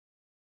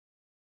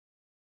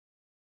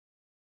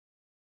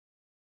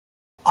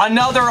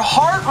Another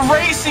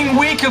heart-racing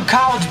week of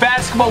college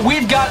basketball.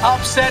 We've got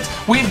upsets,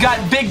 we've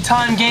got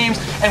big-time games,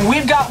 and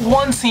we've got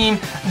one team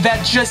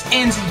that just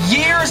ends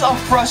years of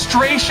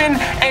frustration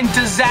and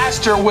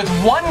disaster with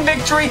one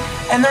victory,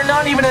 and they're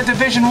not even a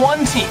Division I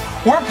team.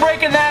 We're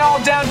breaking that all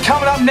down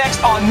coming up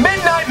next on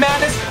Midnight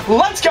Madness.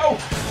 Let's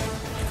go!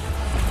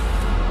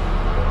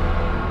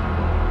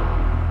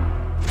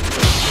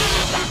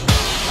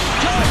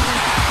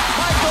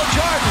 Michael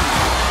Jordan.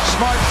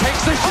 Smart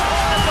takes the shot.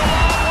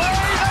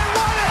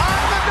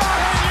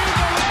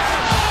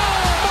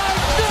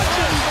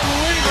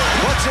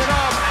 It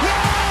up.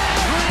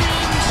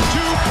 Dreams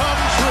to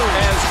come true.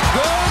 As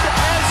good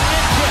as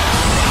it gets.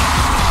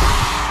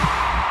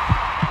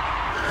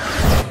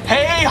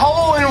 Hey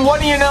ho, and what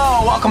do you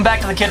know? Welcome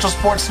back to the KITCHEL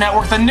Sports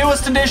Network, the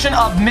newest edition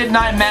of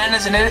Midnight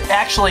Madness, and it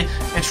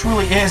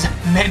truly is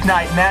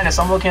Midnight Madness.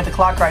 I'm looking at the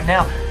clock right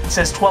now. It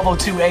says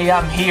 12:02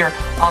 a.m. here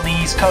on the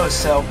East Coast,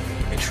 so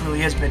it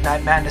truly is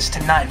Midnight Madness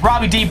tonight.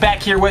 Robbie D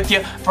back here with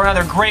you for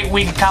another great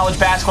week of college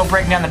basketball,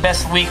 breaking down the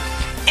best of the week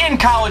in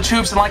college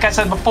hoops, and like I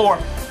said before,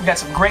 we've got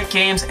some great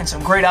games and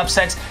some great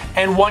upsets,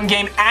 and one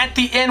game at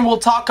the end we'll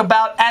talk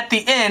about at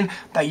the end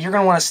that you're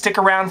going to want to stick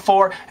around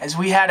for, as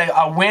we had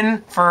a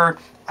win for,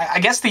 I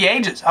guess, the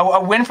ages,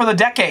 a win for the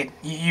decade,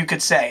 you could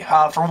say,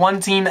 for one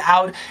team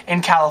out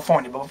in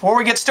California. But before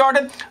we get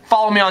started,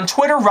 follow me on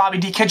Twitter, Robbie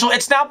D. Kitchel.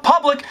 It's now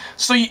public,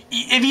 so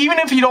even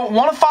if you don't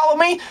want to follow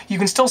me, you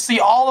can still see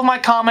all of my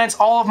comments,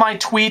 all of my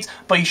tweets,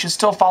 but you should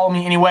still follow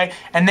me anyway.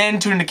 And then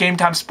tune into Game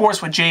Time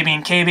Sports with JB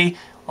and KB.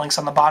 Links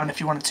on the bottom if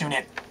you want to tune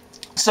in.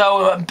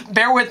 So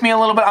bear with me a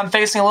little bit. I'm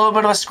facing a little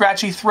bit of a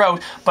scratchy throat.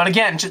 But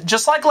again,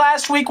 just like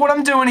last week, what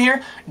I'm doing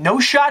here, no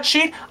shot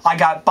sheet. I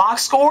got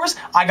box scores.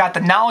 I got the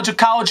knowledge of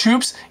college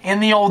hoops in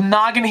the old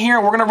noggin here.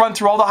 We're going to run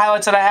through all the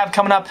highlights that I have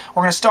coming up.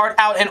 We're going to start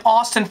out in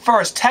Austin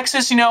first.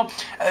 Texas, you know,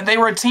 they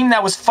were a team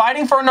that was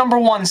fighting for a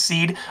 #1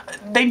 seed.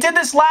 They did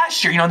this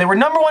last year. You know, they were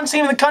 #1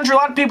 team in the country. A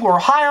lot of people were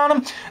high on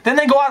them. Then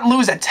they go out and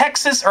lose at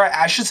Texas, or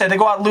I should say they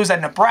go out and lose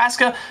at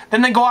Nebraska.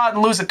 Then they go out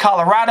and lose at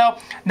Colorado.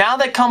 Now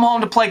they come home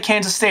to play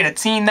Kansas State,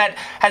 a team that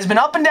has been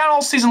up and down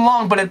all season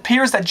long, but it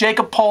appears that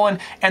Jacob Poland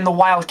and the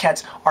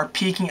Wildcats are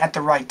peaking at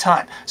the right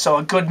time. So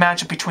a good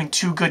matchup between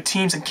two good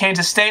teams in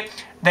Kansas State.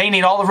 They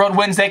need all the road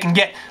wins they can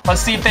get.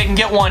 Let's see if they can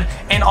get one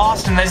in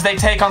Austin as they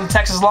take on the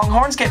Texas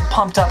Longhorns. Getting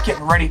pumped up,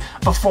 getting ready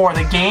before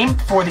the game,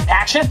 before the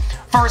action.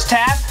 First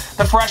half,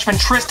 the freshman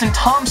Tristan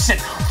Thompson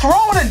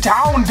throwing it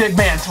down, big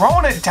man,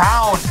 throwing it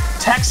down.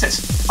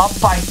 Texas up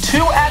by 2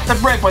 at the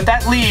break, but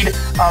that lead,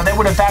 they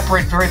would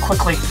evaporate very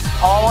quickly,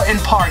 all in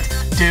part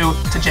due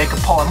to Jacob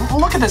Poland.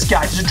 Look at this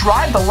guy, just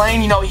drive the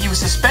lane. You know, he was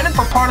suspended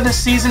for part of this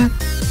season.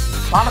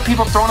 A lot of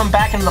people throwing him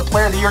back into the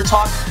Player of the Year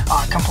talk.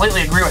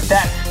 Completely agree with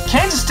that.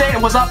 Kansas State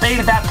was up 8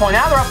 at that point.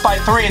 Now they're up by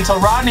 3 until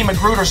Rodney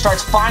Magruder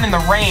starts finding the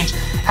range.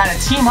 Had a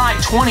team-high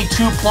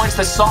 22 points.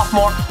 The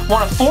sophomore,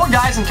 one of 4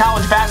 guys in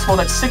college basketball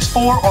that's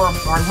 6'4"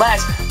 or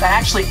less that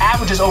actually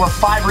averages over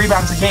 5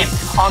 rebounds a game.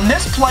 On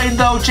this play,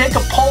 though,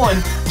 Jacob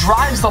Poland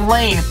drives the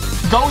lane,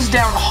 goes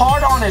down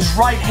hard on his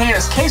right hand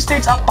as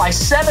K-State's up by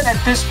 7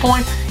 at this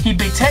point. He'd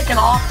be taken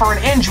off for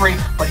an injury,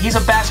 but he's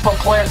a basketball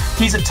player.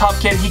 He's a tough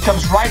kid. He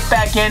comes right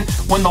back in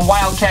when the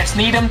Wildcats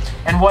need him.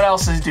 And what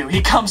else does he do?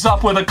 He comes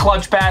up with a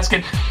clutch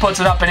basket, puts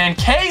it up and in.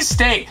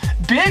 K-State,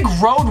 big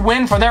road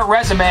win for their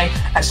resume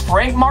as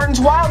Frank Martin's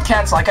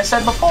Wildcats, like I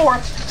said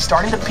before,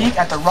 starting to peak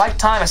at the right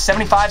time, a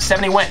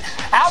 75-70 win.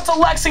 Out to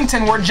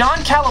Lexington, where John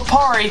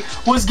Calipari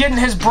was getting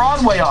his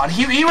Broadway on.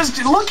 He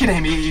was, look at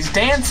him, he's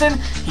dancing,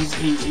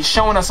 he's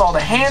showing us all the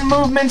hand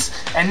movements,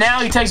 and now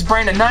he takes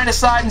Brandon Knight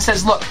aside and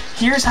says, look,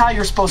 here's how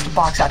you're supposed to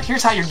box out.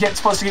 Here's how you're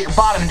supposed to get your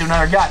bottom into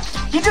another guy.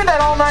 He did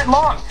that all night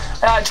long.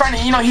 Trying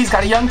to, you know, he's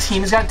got a young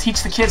team. He's got to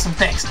teach the kids some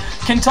things.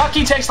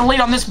 Kentucky takes the lead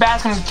on this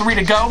basket with 3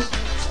 to go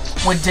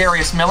with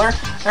Darius Miller.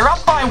 They're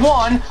up by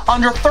 1,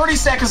 under 30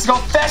 seconds to go.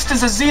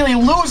 Festus Ezeli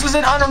loses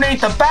it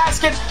underneath the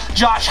basket.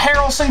 Josh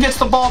Harrelson gets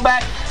the ball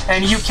back,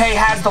 and UK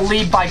has the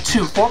lead by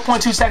 2.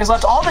 4.2 seconds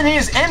left. All they need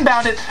is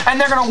inbound it, and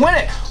they're going to win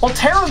it. Well,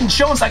 Terrence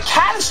Jones, a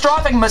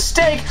catastrophic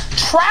mistake,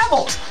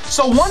 travels.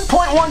 So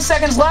 1.1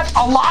 seconds left.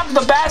 A lob to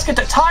the basket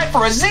to tie for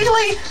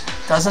Ezeli.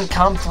 Doesn't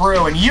come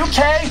through. And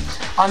UK,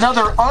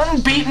 another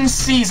unbeaten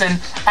season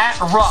at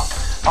Rupp.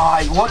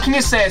 What can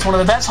you say? It's one of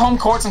the best home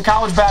courts in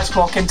college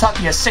basketball.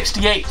 Kentucky, a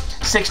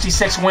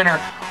 68-66 winner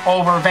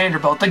over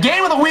Vanderbilt. The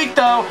game of the week,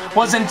 though,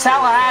 was in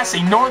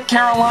Tallahassee, North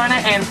Carolina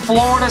and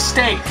Florida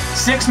State.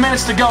 6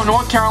 minutes to go.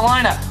 North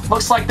Carolina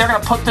looks like they're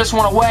going to put this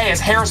one away as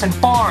Harrison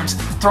Barnes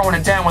throwing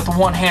it down with the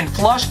one-hand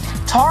flush.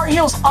 Tar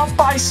Heels up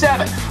by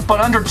 7, but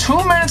under 2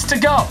 minutes to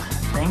go.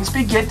 Things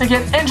begin to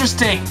get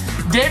interesting.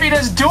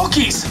 Davidas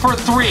Dulkis for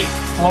 3.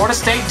 Florida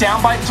State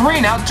down by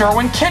 3. Now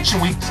Derwin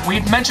Kitchen.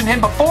 We've mentioned him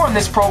before in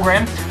this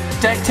program.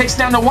 Takes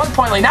down to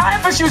 1-point lead. Now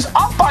FSU's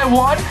up by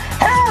 1.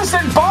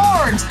 Harrison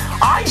Barnes.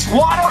 Ice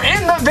water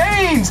in the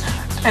veins.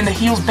 And the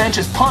Heels bench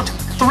is pumped.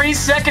 3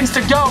 seconds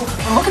to go.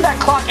 And look at that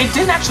clock. It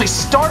didn't actually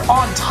start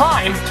on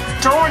time.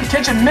 Derwin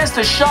Kitchen missed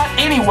a shot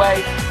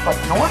anyway. But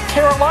North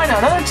Carolina,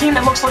 another team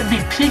that looks like to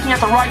be peaking at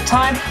the right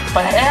time,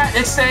 but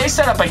they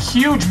set up a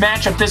huge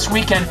matchup this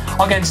weekend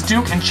against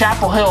Duke and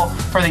Chapel Hill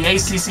for the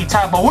ACC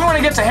title. But we want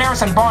to get to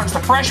Harrison Barnes, the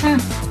freshman.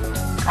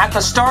 At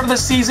the start of the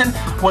season,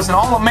 was an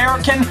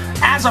All-American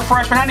as a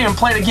freshman. Hadn't even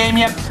played a game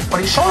yet,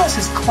 but he showed us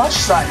his clutch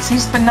side as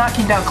he's been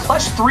knocking down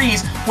clutch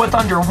threes with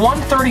under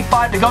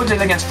 1:35 to go. Did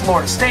it against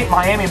Florida State,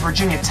 Miami, and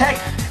Virginia Tech,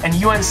 and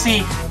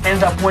UNC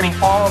ended up winning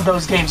all of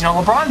those games. You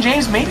know, LeBron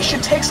James maybe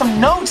should take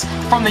some notes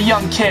from the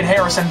young kid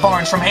Harrison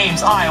Barnes from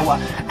Ames, Iowa.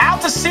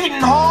 Out to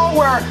Seton Hall,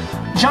 where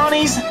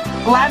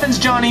Lavin's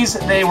Johnnies,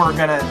 they were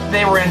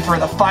in for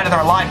the fight of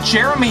their life.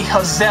 Jeremy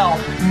Hazel,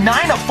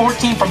 9 of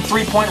 14 from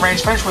three-point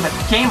range, finished with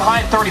a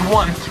game-high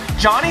 31.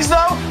 Johnnies,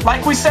 though,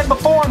 like we said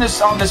before on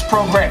this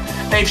program,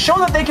 they've shown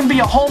that they can be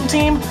a home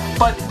team,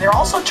 but they're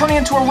also turning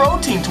into a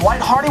road team.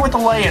 Dwight Hardy with the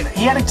lay-in.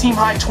 He had a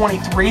team-high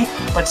 23,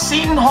 but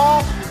Seton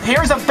Hall,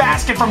 here's a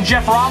basket from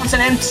Jeff Robinson,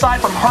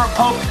 inside from Herb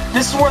Pope.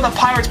 This is where the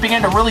Pirates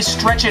began to really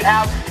stretch it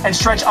out and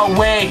stretch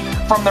away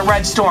from the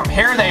Red Storm.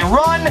 Here they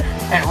run,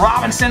 and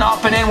Robinson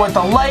up and in with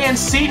the lay-in.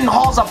 Seton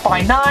Hall's up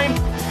by 9.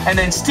 And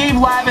then Steve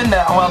Lavin,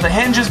 the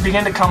hinges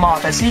begin to come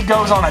off as he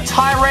goes on a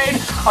tirade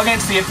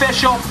against the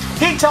official.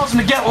 He tells him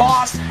to get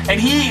lost,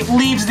 and he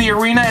leaves the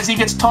arena as he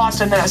gets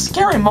tossed. And then a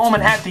scary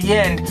moment at the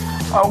end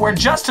where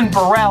Justin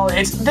Burrell,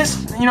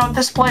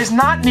 this play is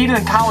not needed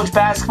in college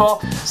basketball.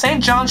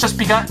 St. John's just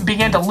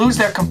began to lose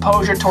their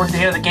composure towards the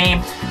end of the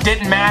game.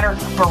 Didn't matter.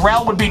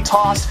 Burrell would be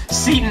tossed.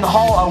 Seton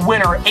Hall a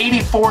winner,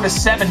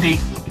 84-70.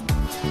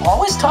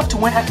 Always tough to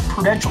win at the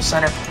Prudential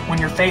Center when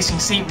you're facing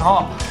Seton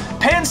Hall.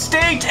 Penn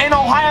State and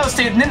Ohio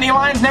State. The Nittany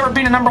Lions never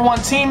been a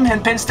 #1 team,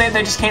 and Penn State,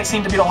 they just can't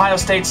seem to beat Ohio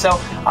State, so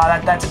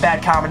that's a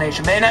bad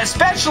combination. And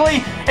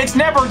especially, it's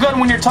never good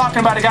when you're talking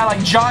about a guy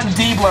like John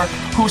Diebler,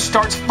 who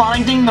starts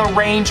finding the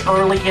range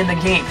early in the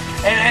game.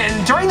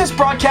 And during this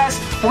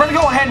broadcast, we're going to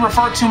go ahead and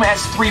refer to him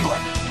as Threebler.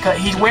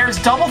 He wears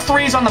double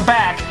threes on the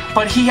back,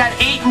 but he had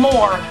 8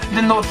 more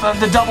than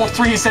the double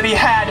threes that he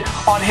had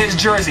on his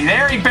jersey.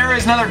 There he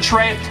buries another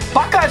tray.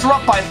 Buckeyes are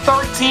up by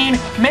 13,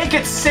 make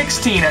it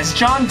 16 as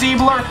John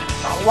Diebler,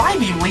 why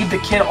do you leave the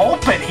kid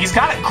open? He's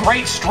got a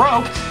great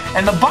stroke.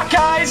 And the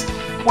Buckeyes,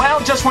 well,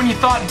 just when you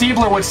thought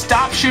Diebler would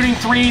stop shooting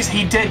threes,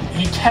 he didn't.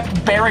 He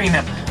kept burying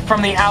them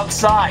from the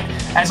outside.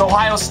 As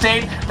Ohio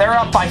State, they're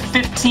up by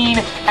 15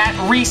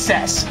 at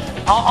recess.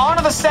 On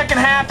to the second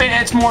half,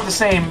 it's more of the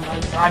same.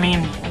 I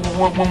mean,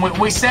 when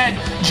we said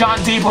John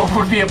Diebler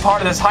would be a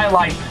part of this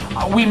highlight,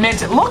 we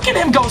meant it. Look at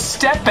him go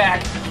step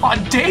back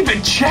on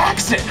David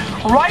Jackson,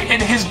 right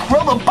in his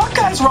grill. The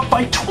Buckeyes are up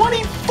by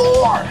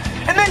 24.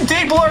 And then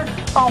Diebler,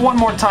 one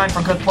more time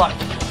for good luck.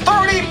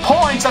 30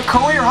 points, a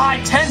career high,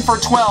 10 for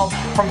 12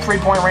 from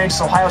three-point range.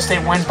 So Ohio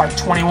State wins by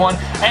 21.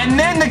 And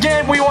then the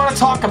game we want to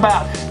talk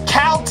about,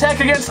 Caltech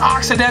against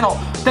Occidental.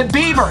 The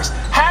Beavers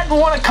hadn't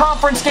won a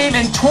conference game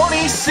in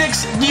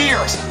 26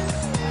 years.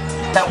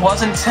 That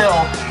was until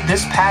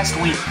this past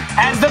week,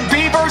 as the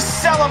Beavers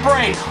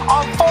celebrate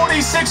a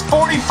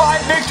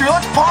 46-45 victory.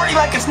 Let's party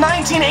like it's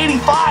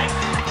 1985.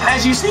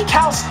 As you see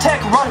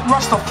Caltech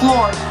rush the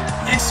floor,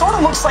 it sort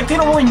of looks like they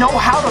don't really know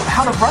how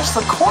to rush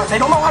the court. They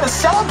don't know how to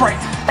celebrate.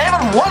 They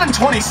haven't won in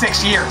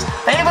 26 years.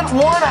 They haven't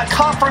won a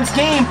conference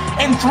game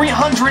in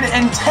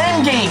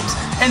 310 games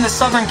in the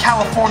Southern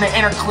California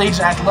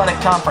Intercollegiate Athletic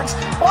Conference.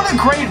 What a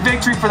great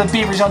victory for the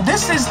Beavers. Now,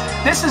 this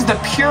is the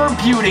pure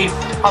beauty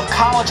of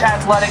college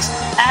athletics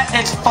at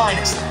its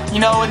finest. You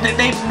know,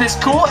 this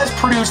school has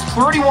produced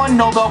 31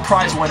 Nobel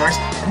Prize winners,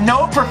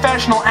 no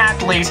professional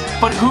athletes,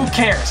 but who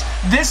cares?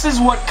 This is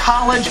what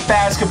college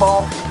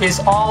basketball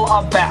is all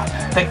about.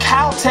 The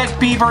Caltech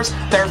Beavers,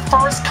 their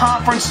first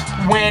conference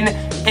win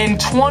in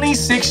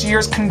 26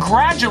 years.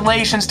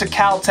 Congratulations to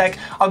Caltech.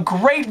 A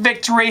great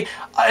victory.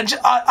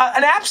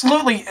 An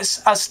absolutely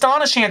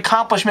astonishing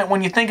accomplishment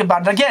when you think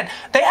about it. Again,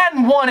 they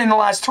hadn't won in the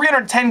last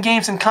 310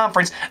 games in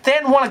conference. They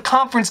hadn't won a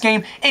conference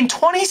game in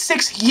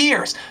 26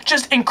 years.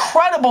 Just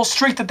incredible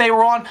streak that they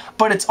were on,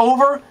 but it's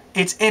over.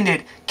 It's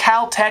ended.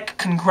 Caltech,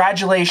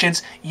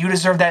 congratulations. You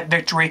deserve that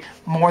victory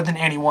more than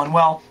anyone.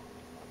 Well,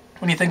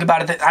 when you think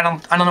about it, I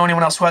don't know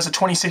anyone else who has a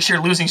 26-year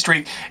losing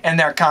streak in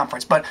their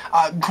conference. But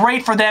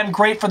great for them,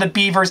 great for the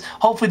Beavers.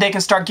 Hopefully they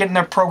can start getting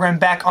their program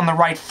back on the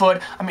right foot.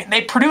 I mean,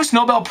 they produce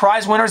Nobel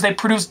Prize winners. They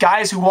produce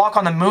guys who walk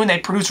on the moon. They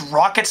produce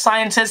rocket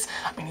scientists.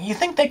 I mean, you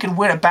think they could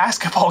win a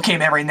basketball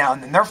game every now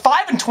and then. They're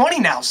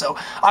 5-20 now. So,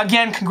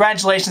 again,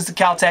 congratulations to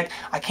Caltech.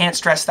 I can't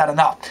stress that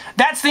enough.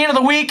 That's the end of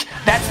the week.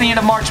 That's the end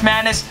of March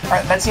Madness.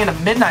 Or that's the end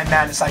of Midnight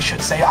Madness, I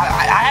should say.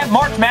 I have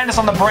March Madness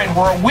on the brain.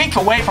 We're a week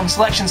away from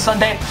Selection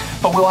Sunday,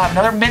 but we'll have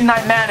another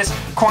Midnight Madness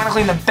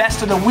chronicling the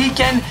best of the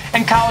weekend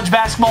in college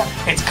basketball.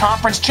 It's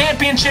Conference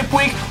Championship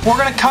Week. We're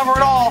going to cover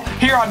it all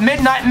here on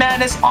Midnight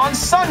Madness on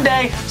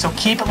Sunday, so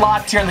keep it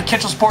locked here on the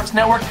KITCHEL Sports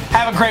Network.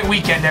 Have a great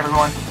weekend,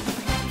 everyone.